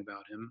talking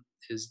about him.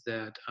 Is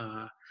that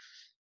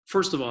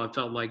first of all, I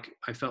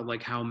felt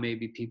like how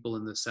maybe people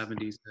in the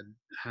 70s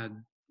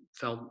had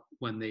felt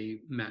when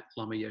they met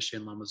Lama Yeshe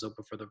and Lama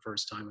Zopa for the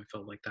first time. I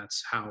felt like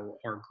that's how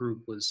our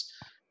group was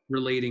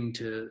relating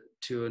to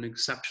an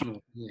exceptional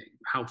being,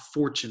 how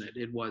fortunate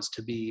it was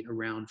to be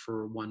around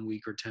for 1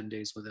 week or 10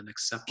 days with an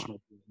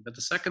exceptional being. But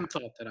the second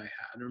thought that I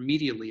had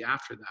immediately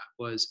after that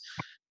was,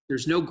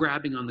 there's no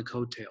grabbing on the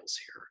coattails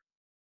here.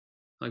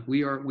 Like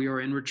we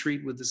are in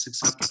retreat with this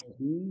exceptional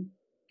being.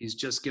 He's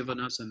just given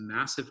us a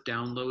massive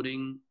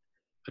downloading,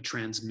 a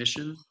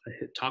transmission,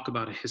 talk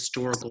about a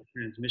historical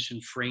transmission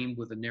framed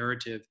with a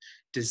narrative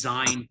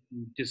designed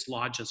to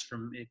dislodge us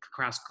from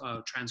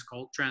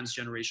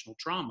transgenerational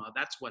trauma.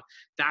 That's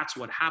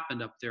what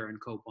happened up there in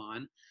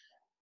Kopan.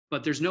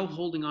 But there's no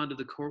holding on to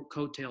the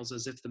coattails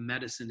as if the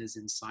medicine is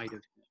inside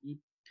of him.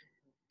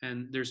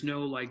 And there's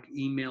no like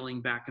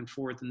emailing back and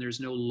forth, and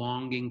there's no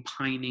longing,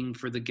 pining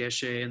for the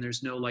Geshe, and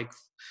there's no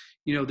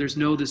there's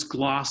no this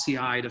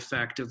glossy-eyed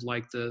effect of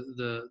like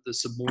the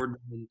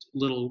subordinate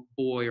little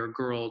boy or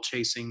girl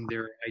chasing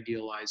their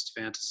idealized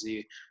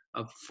fantasy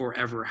of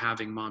forever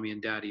having mommy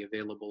and daddy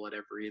available at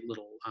every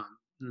little,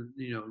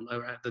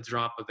 at the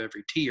drop of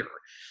every tear.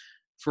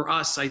 For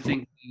us, I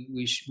think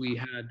we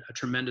had a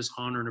tremendous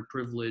honor and a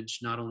privilege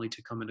not only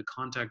to come into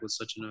contact with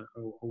such an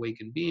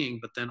awakened being,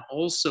 but then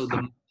also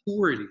the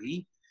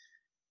maturity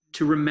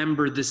to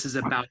remember this is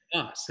about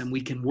us and we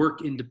can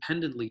work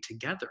independently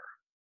together.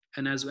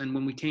 And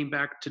when we came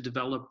back to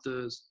develop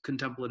the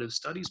contemplative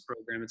studies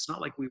program, it's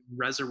not like we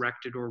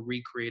resurrected or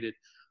recreated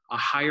a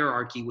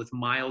hierarchy with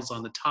Miles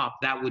on the top.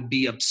 That would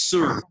be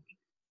absurd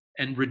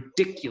and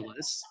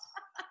ridiculous.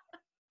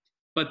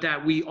 But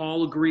that we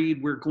all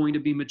agreed we're going to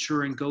be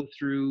mature and go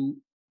through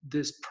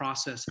this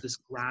process, this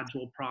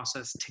gradual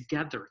process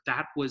together.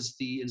 That was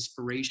the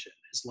inspiration.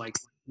 It's like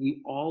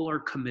we all are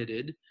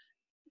committed.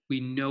 We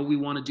know we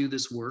want to do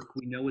this work.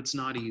 We know it's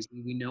not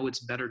easy. We know it's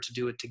better to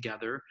do it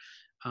together.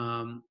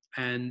 And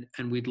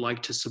we'd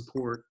like to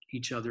support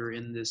each other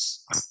in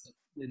this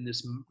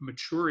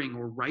maturing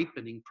or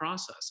ripening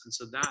process. And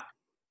so that,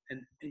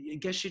 and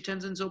Geshe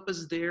Tenzin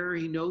Zopa's there.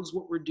 He knows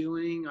what we're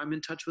doing. I'm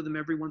in touch with him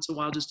every once in a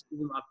while just to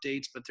give him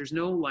updates, but there's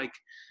no like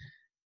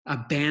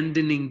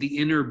abandoning the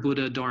inner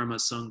Buddha Dharma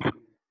Sangha.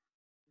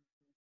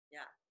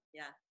 Yeah.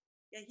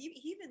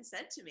 He even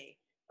said to me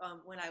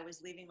when I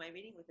was leaving my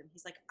meeting with him,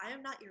 he's like, "I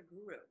am not your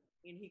guru."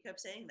 And he kept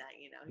saying that,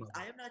 he's,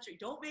 "I am not your,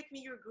 don't make me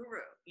your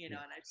guru," And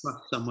I just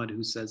trust someone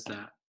who says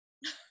that.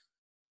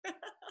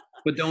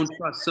 But don't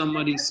trust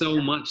somebody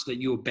so much that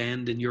you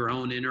abandon your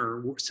own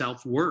inner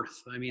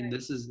self-worth. I mean, Right.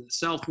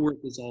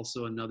 Self-worth is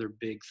also another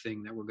big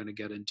thing that we're going to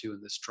get into in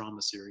this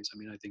trauma series. I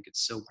mean, I think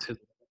it's so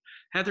pivotal.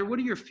 Heather, what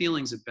are your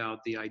feelings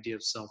about the idea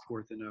of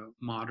self-worth in a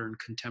modern,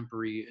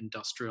 contemporary,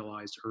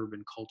 industrialized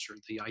urban culture?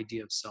 The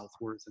idea of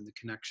self-worth and the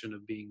connection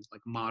of being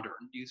like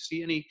modern. Do you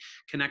see any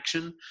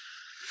connection?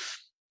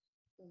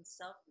 In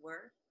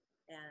self-worth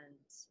and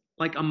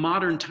like a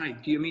modern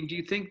type, do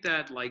you think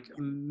that like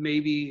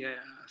maybe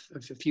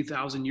a few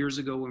thousand years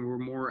ago when we were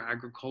more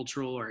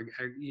agricultural, or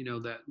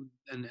that,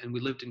 and we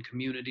lived in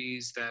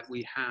communities that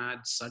we had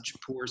such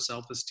poor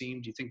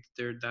self-esteem, do you think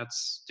that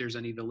there's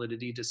any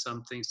validity to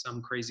some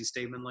crazy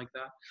statement like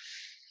that?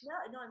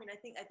 No, I mean, I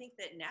think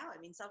that now, I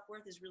mean,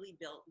 self-worth is really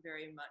built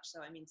very much so.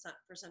 I mean,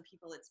 for some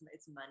people, it's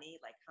money,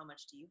 like how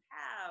much do you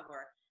have,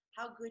 or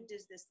how good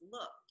does this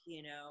look,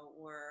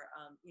 or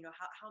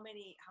how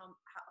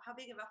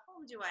big of a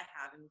home do I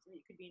have? And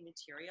it could be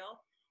material.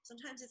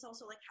 Sometimes it's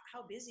also like,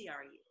 how busy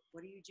are you?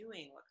 What are you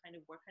doing? What kind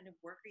of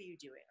work are you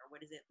doing, or what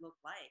does it look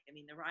like? I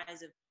mean, the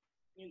rise of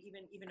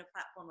even a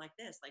platform like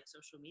this, like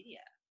social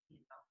media,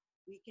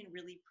 we can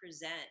really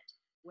present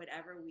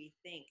whatever we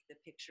think the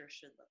picture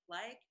should look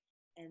like.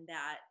 And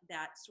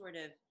that sort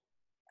of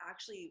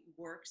actually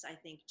works, I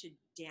think, to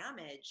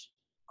damage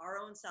our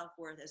own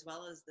self-worth as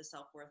well as the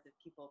self-worth of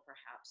people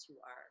perhaps who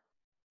are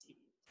TV.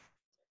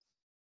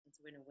 And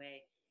so in a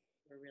way,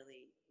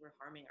 we're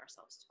harming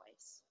ourselves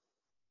twice.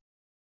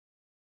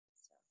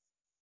 So.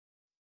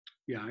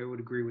 Yeah, I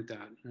would agree with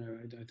that.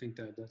 I think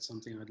that that's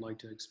something I'd like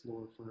to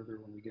explore further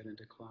when we get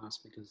into class,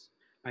 because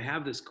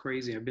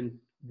I've been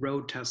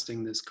road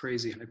testing this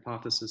crazy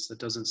hypothesis that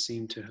doesn't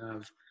seem to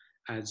have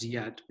as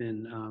yet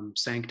been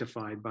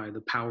sanctified by the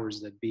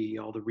powers that be,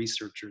 all the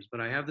researchers. But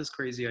I have this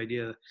crazy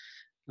idea.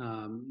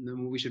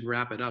 We should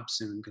wrap it up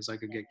soon because I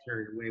could get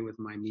carried away with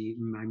my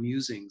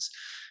musings.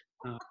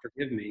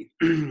 Forgive me.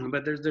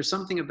 But there's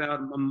something about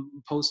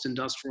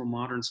post-industrial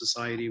modern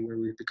society where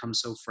we've become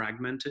so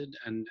fragmented,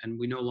 and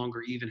we no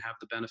longer even have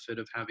the benefit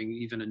of having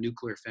even a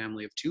nuclear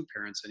family of 2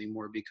 parents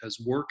anymore, because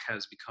work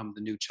has become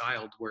the new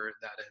child, where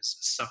that has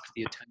sucked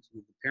the attention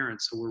of the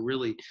parents. So we're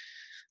really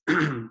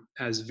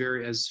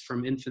as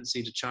from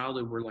infancy to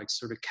childhood, we're like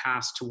sort of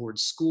cast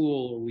towards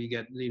school, or we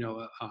get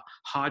a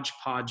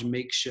hodgepodge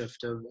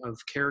makeshift of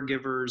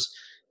caregivers.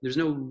 There's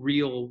no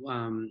real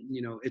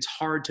it's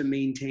hard to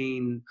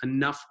maintain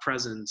enough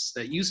presence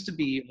that used to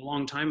be a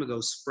long time ago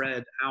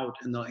spread out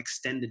in the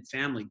extended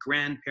family,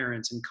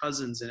 grandparents and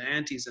cousins and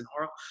aunties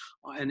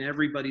and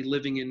everybody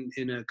living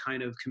in a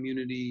kind of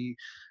community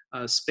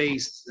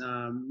space,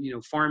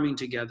 farming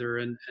together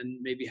and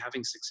maybe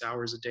having 6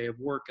 hours a day of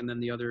work, and then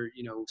the other,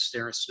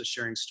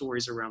 sharing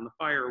stories around the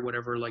fire or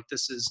whatever. Like,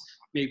 that's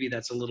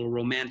a little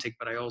romantic,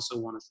 but I also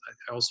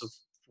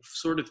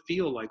sort of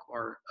feel like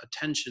our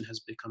attention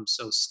has become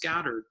so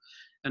scattered.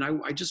 And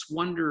I just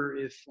wonder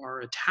if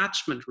our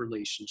attachment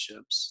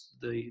relationships,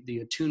 the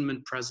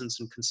attunement, presence,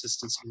 and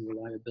consistency and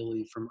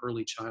reliability from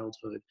early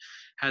childhood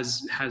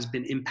has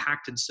been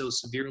impacted so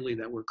severely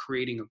that we're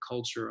creating a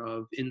culture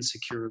of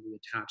insecurely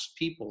attached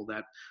people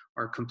that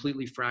are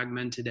completely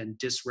fragmented and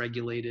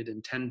dysregulated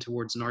and tend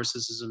towards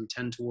narcissism,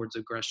 tend towards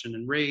aggression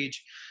and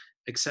rage,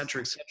 et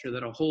cetera,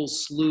 that a whole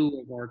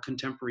slew of our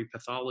contemporary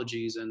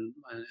pathologies and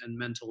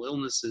mental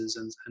illnesses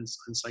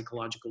and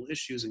psychological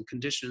issues and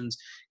conditions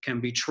can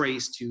be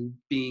traced to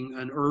being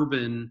an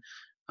urban,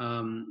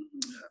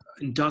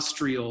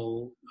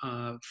 industrial,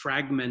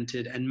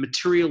 fragmented, and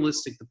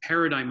materialistic. The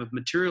paradigm of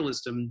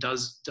materialism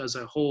does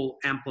a whole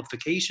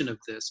amplification of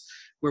this,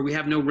 where we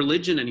have no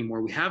religion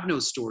anymore. We have no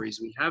stories.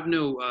 We have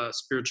no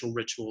spiritual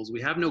rituals.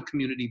 We have no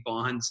community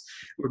bonds.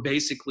 Where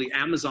basically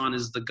Amazon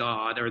is the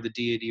god or the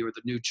deity or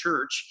the new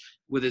church,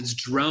 with its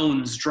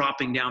drones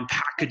dropping down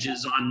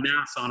packages en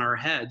masse on our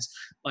heads.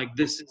 Like,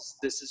 this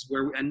is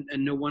where and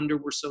no wonder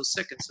we're so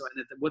sick. And so,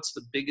 what's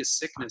the biggest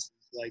sickness?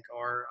 Like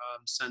our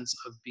sense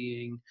of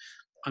being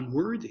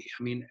unworthy.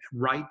 I mean,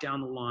 right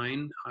down the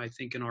line, I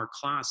think in our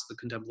class, the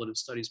Contemplative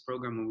Studies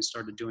program, when we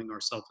started doing our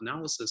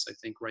self-analysis, I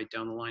think right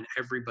down the line,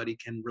 everybody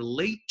can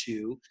relate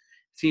to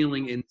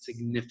feeling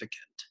insignificant.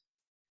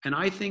 And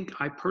I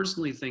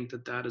personally think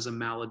that is a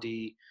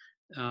malady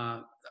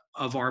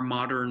of our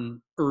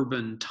modern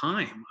urban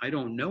time. I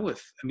don't know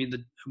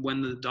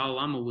when the Dalai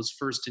Lama was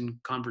first in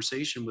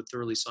conversation with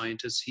early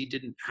scientists, he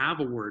didn't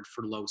have a word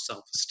for low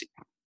self-esteem.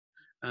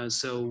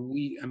 So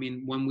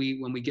when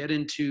we get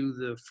into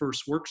the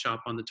first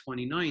workshop on the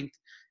 29th,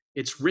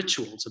 it's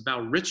ritual. It's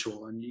about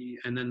ritual,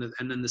 and then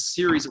the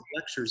series of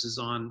lectures is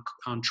on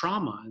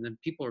trauma, and then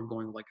people are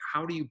going like,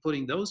 how are you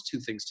putting those 2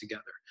 things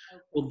together?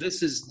 Well,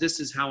 this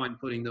is how I'm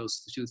putting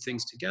those 2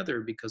 things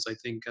together, because I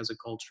think as a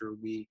culture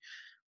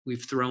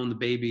we've thrown the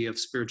baby of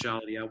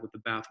spirituality out with the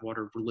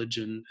bathwater of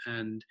religion,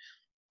 and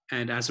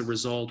as a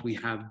result we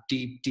have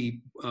deep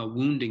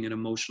wounding and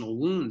emotional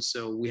wounds.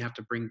 So we have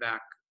to bring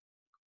back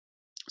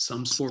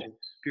some sort of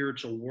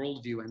spiritual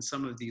worldview and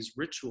some of these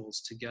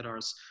rituals to get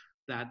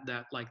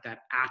that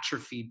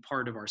atrophied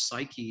part of our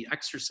psyche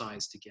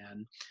exercised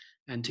again,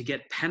 and to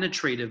get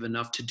penetrative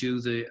enough to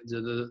do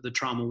the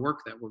trauma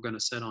work that we're going to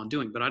set on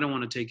doing. But I don't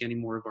want to take any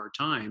more of our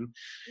time.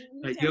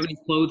 Do you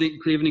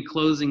have any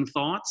closing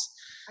thoughts?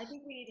 I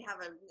think we need to have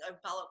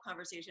a follow-up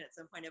conversation at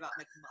some point about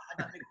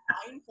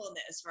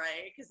mindfulness,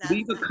 right? Because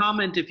leave a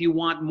comment if you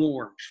want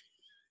more.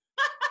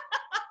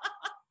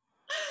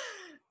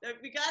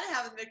 We got to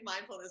have a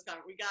mindfulness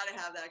conversation. We got to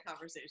have that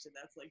conversation.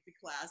 That's like the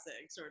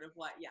classic sort of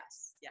what?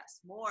 Yes,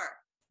 more.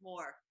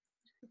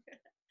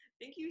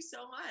 you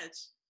so much.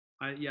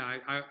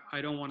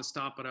 I don't want to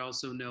stop, but I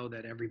also know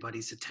that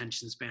everybody's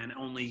attention span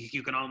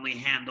you can only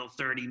handle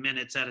 30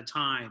 minutes at a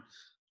time.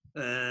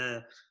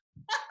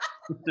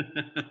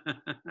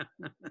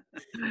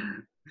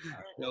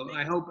 So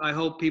I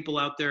hope people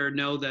out there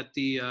know that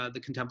the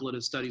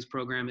Contemplative Studies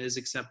program is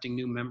accepting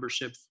new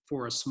membership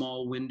for a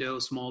small window,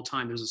 small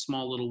time. There's a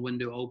small little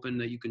window open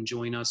that you can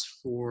join us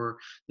for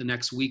the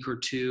next week or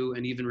two,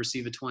 and even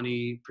receive a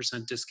 20%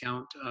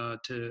 discount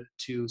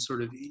to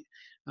sort of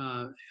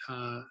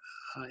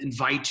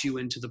invite you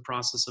into the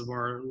process of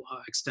our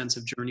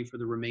extensive journey for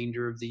the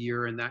remainder of the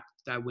year. And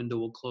that window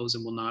will close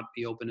and will not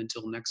be open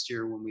until next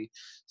year when we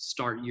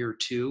start year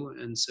 2.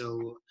 And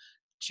so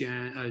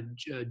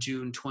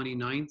June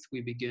 29th,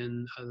 we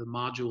begin the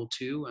module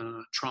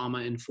 2,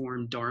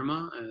 trauma-informed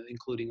Dharma,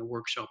 including a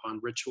workshop on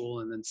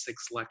ritual and then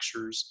 6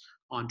 lectures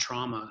on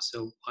trauma.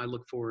 So I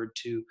look forward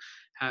to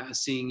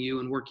seeing you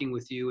and working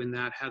with you in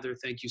that. Heather,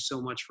 thank you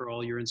so much for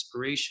all your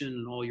inspiration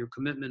and all your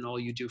commitment, all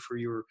you do for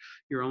your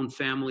own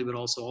family, but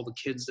also all the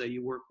kids that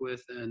you work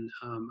with. And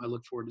I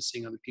look forward to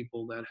seeing other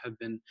people that have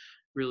been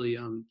really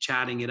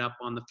chatting it up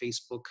on the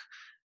Facebook.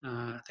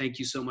 Thank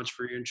you so much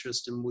for your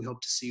interest, and we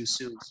hope to see you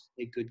soon.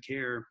 Take good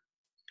care.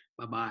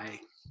 Bye-bye.